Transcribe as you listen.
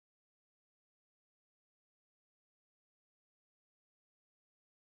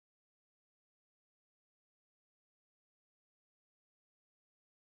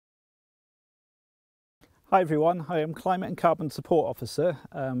Hi everyone, I am Climate and Carbon Support Officer,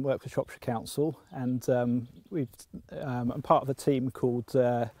 work for Shropshire Council, and I'm part of a team called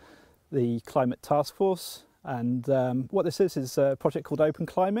the Climate Task Force. And what this is a project called Open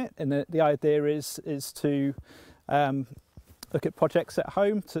Climate, and the idea is to look at projects at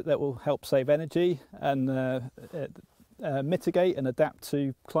home that will help save energy and mitigate and adapt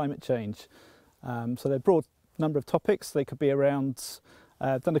to climate change. So they're a broad number of topics. They could be around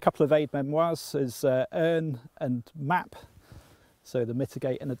I've done a couple of aid memoirs as Earn and Map, so the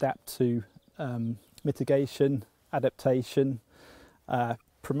mitigate and adapt to mitigation, adaptation,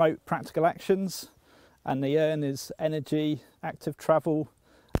 promote practical actions, and the Earn is energy, active travel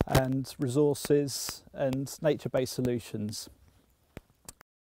and resources and nature-based solutions.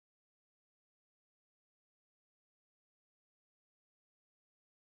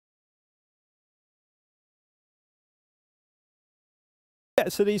 Yeah,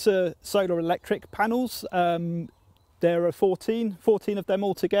 so these are solar electric panels. There are 14 of them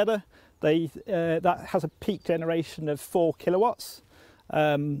altogether. That has a peak generation of 4 kilowatts.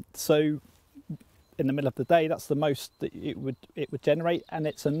 So in the middle of the day, that's the most that it would generate, and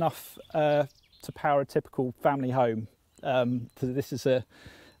it's enough to power a typical family home. So this is a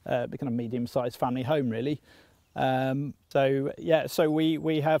kind of medium-sized family home, really. So yeah, so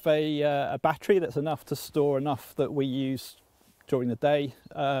we have a battery that's enough to store enough that we use during the day,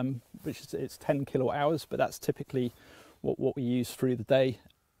 which is it's 10 kilowatt hours, but that's typically what we use through the day.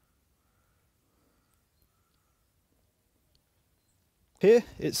 Here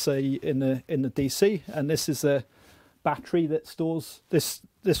it's in the DC, and this is a battery that stores this.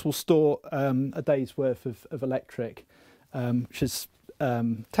 This will store a day's worth of electric, which is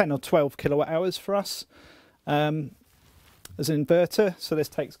 10 or 12 kilowatt hours for us. As an inverter, so this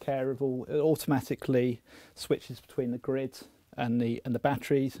takes care of all. It automatically switches between the grid and the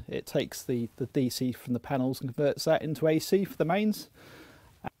batteries. It takes the DC from the panels and converts that into AC for the mains.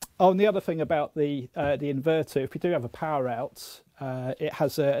 Oh, and the other thing about the inverter, if we do have a power out, it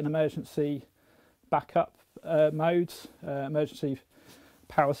has an emergency backup mode, emergency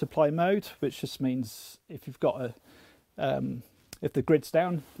power supply mode, which just means if you've got if the grid's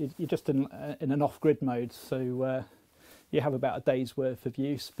down, you're just in an off-grid mode, so you have about a day's worth of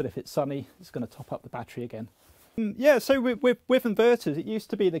use. But if it's sunny, it's going to top up the battery again. Yeah, so with inverters, it used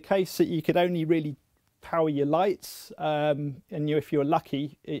to be the case that you could only really power your lights, and if you were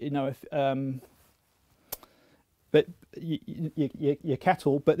lucky, but your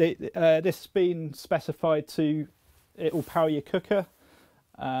kettle. But this has been specified to it will power your cooker,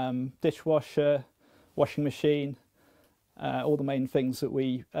 dishwasher, washing machine, all the main things that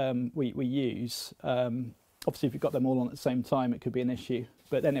we use. Obviously, if you've got them all on at the same time, it could be an issue.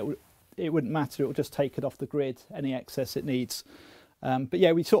 But then it wouldn't matter, it will just take it off the grid, any excess it needs. But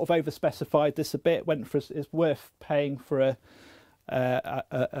yeah, we sort of over specified this a bit, it's worth paying for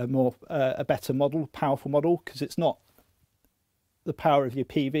a better model, powerful model, because it's not the power of your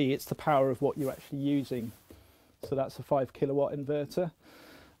PV, it's the power of what you're actually using. So that's a 5 kilowatt inverter.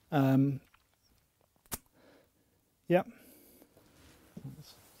 Yeah.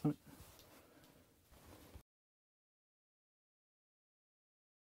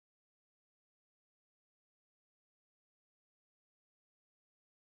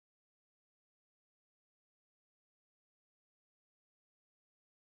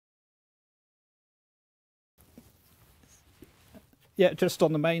 Yeah, just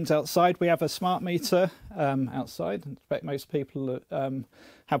on the mains outside, we have a smart meter outside. I expect most people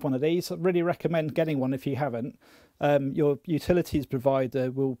have one of these. I'd really recommend getting one if you haven't. Your utilities provider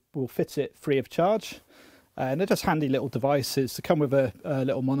will fit it free of charge. And they're just handy little devices to come with a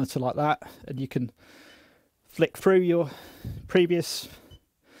little monitor like that. And you can flick through your previous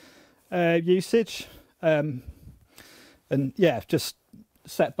usage. And yeah, just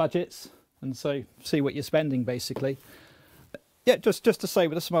set budgets and so see what you're spending basically. Yeah, just to say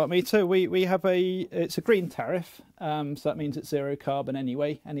with a smart meter, we have it's a green tariff, so that means it's zero carbon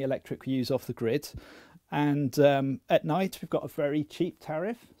anyway, any electric we use off the grid. And at night we've got a very cheap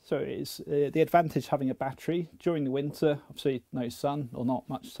tariff, so it is the advantage having a battery during the winter. Obviously no sun or not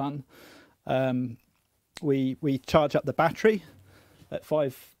much sun. We charge up the battery at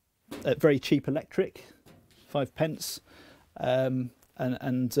very cheap electric, 5 pence, and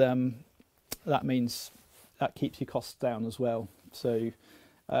that means that keeps your costs down as well. So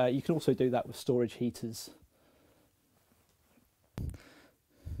you can also do that with storage heaters.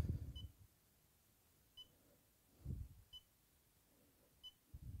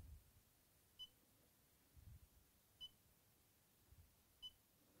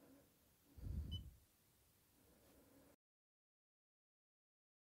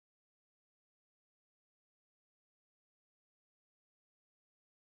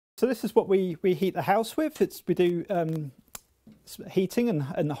 So this is what we heat the house with. We do heating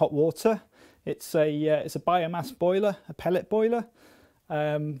and hot water. It's a biomass boiler, a pellet boiler.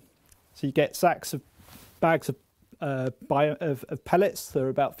 So you get bags of pellets. They're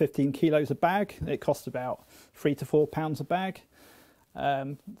about 15 kilos a bag. It costs about £3 to £4 a bag.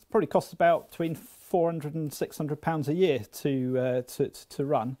 It probably costs about between £400 and £600 a year to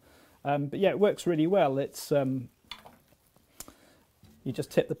run. But yeah, it works really well. It's you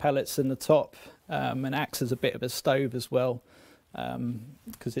just tip the pellets in the top, and acts as a bit of a stove as well,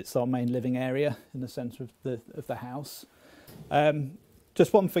 because it's our main living area in the centre of the house.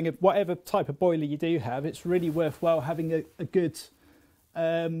 Just one thing, whatever type of boiler you do have, it's really worthwhile having a good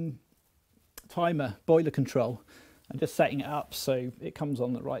timer, boiler control, and just setting it up so it comes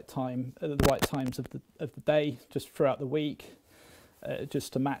on at the right time, at the right times of the day, just throughout the week,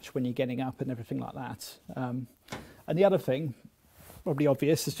 just to match when you're getting up and everything like that. And the other thing, probably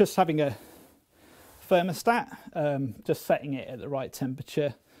obvious, is just having a thermostat, just setting it at the right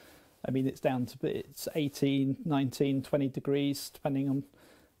temperature. I mean, it's 18, 19, 20 degrees, depending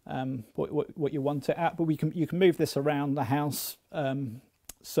on what you want it at. But you can move this around the house,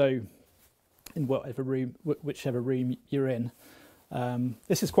 so in whichever room you're in.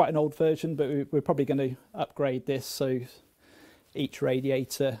 This is quite an old version, but we're probably going to upgrade this so each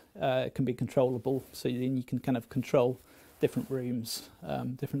radiator can be controllable. So then you can kind of control different rooms,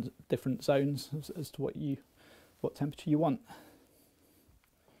 different zones as to what temperature you want.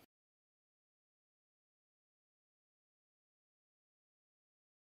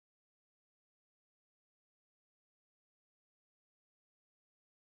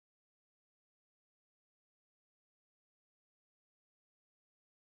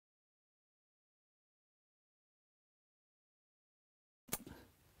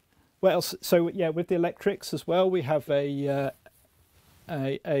 What else? So yeah, with the electrics as well, we have this.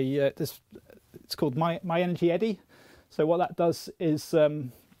 It's called My Energy Eddy. So what that does is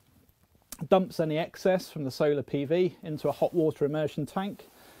dumps any excess from the solar PV into a hot water immersion tank.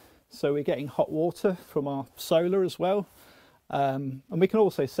 So we're getting hot water from our solar as well, and we can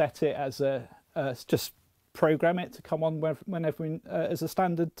also set it as just program it to come on whenever as a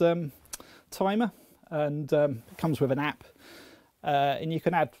standard timer, and it comes with an app, and you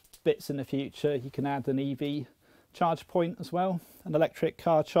can add bits in the future. You can add an EV charge point as well, an electric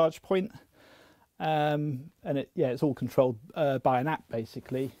car charge point, and it's all controlled by an app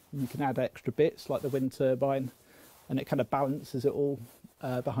basically. You can add extra bits like the wind turbine, and it kind of balances it all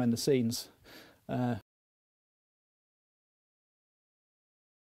behind the scenes. So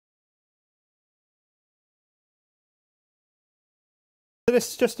this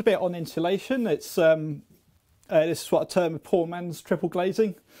is just a bit on insulation. It's this is what I term a poor man's triple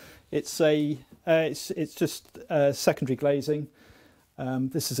glazing. It's just secondary glazing.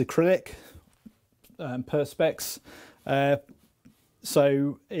 This is acrylic, perspex,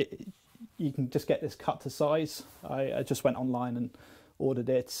 so you can just get this cut to size. I just went online and ordered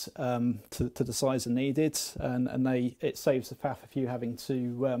it to the size I needed, and it saves the faff of you having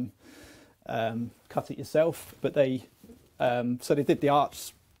to cut it yourself. But so they did the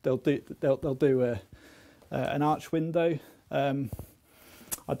arch. They'll do an arch window.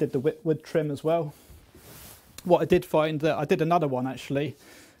 I did the wood trim as well. What I did find, that I did another one actually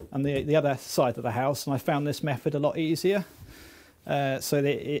on the other side of the house, and I found this method a lot easier. So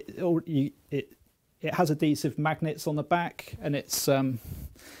that it has adhesive magnets on the back, and it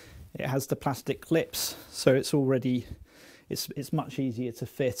has the plastic clips, so it's much easier to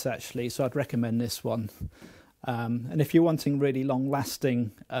fit actually. So I'd recommend this one. And if you're wanting really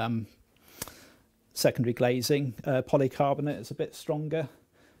long-lasting secondary glazing, polycarbonate is a bit stronger,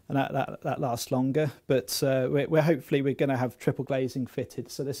 and that lasts longer. But we're hopefully going to have triple glazing fitted,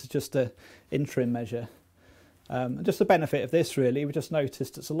 so this is just an interim measure. And just the benefit of this, really, we just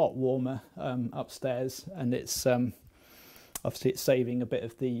noticed it's a lot warmer upstairs, and it's obviously it's saving a bit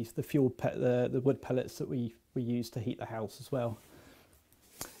of the the wood pellets that we use to heat the house as well.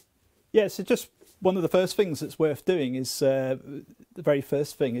 Yeah, so just one of the first things that's worth doing is the very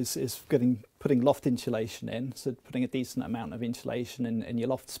first thing is putting loft insulation in. So putting a decent amount of insulation in your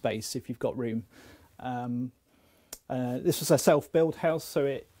loft space if you've got room. This was a self-built house, so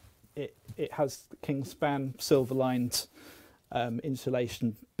it has Kingspan silver-lined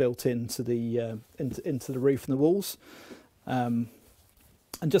insulation built into the roof and the walls. And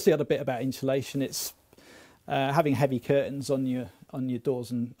just the other bit about insulation, it's having heavy curtains on your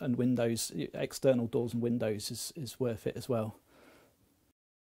doors and windows, external doors and windows, is worth it as well.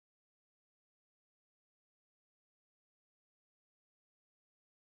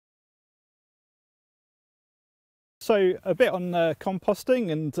 So a bit on composting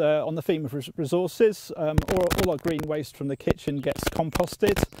and on the theme of resources. All our green waste from the kitchen gets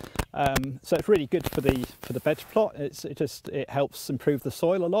composted, so it's really good for the veg plot. It helps improve the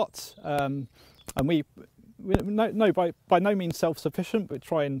soil a lot, and we by no means self-sufficient, but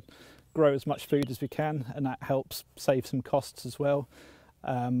try and grow as much food as we can, and that helps save some costs as well.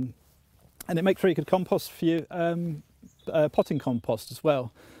 And it makes really good compost for you, potting compost as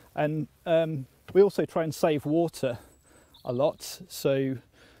well. And we also try and save water a lot. So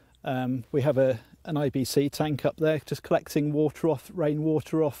we have an IBC tank up there, just collecting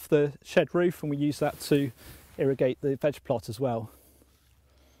rainwater off the shed roof, and we use that to irrigate the veg plot as well.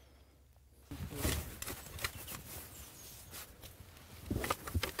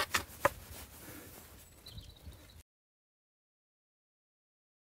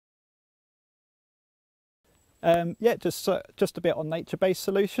 Yeah, just a bit on nature-based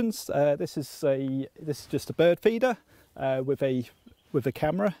solutions. This is just a bird feeder with a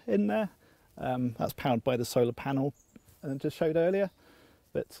camera in there. That's powered by the solar panel I just showed earlier.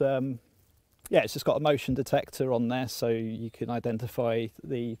 But yeah, it's just got a motion detector on there, so you can identify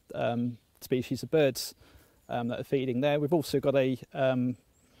the species of birds that are feeding there. We've also got a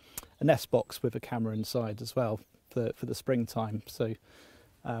nest box with a camera inside as well for the springtime. So.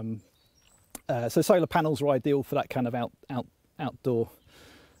 So solar panels are ideal for that kind of outdoor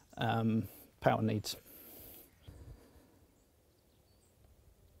power needs.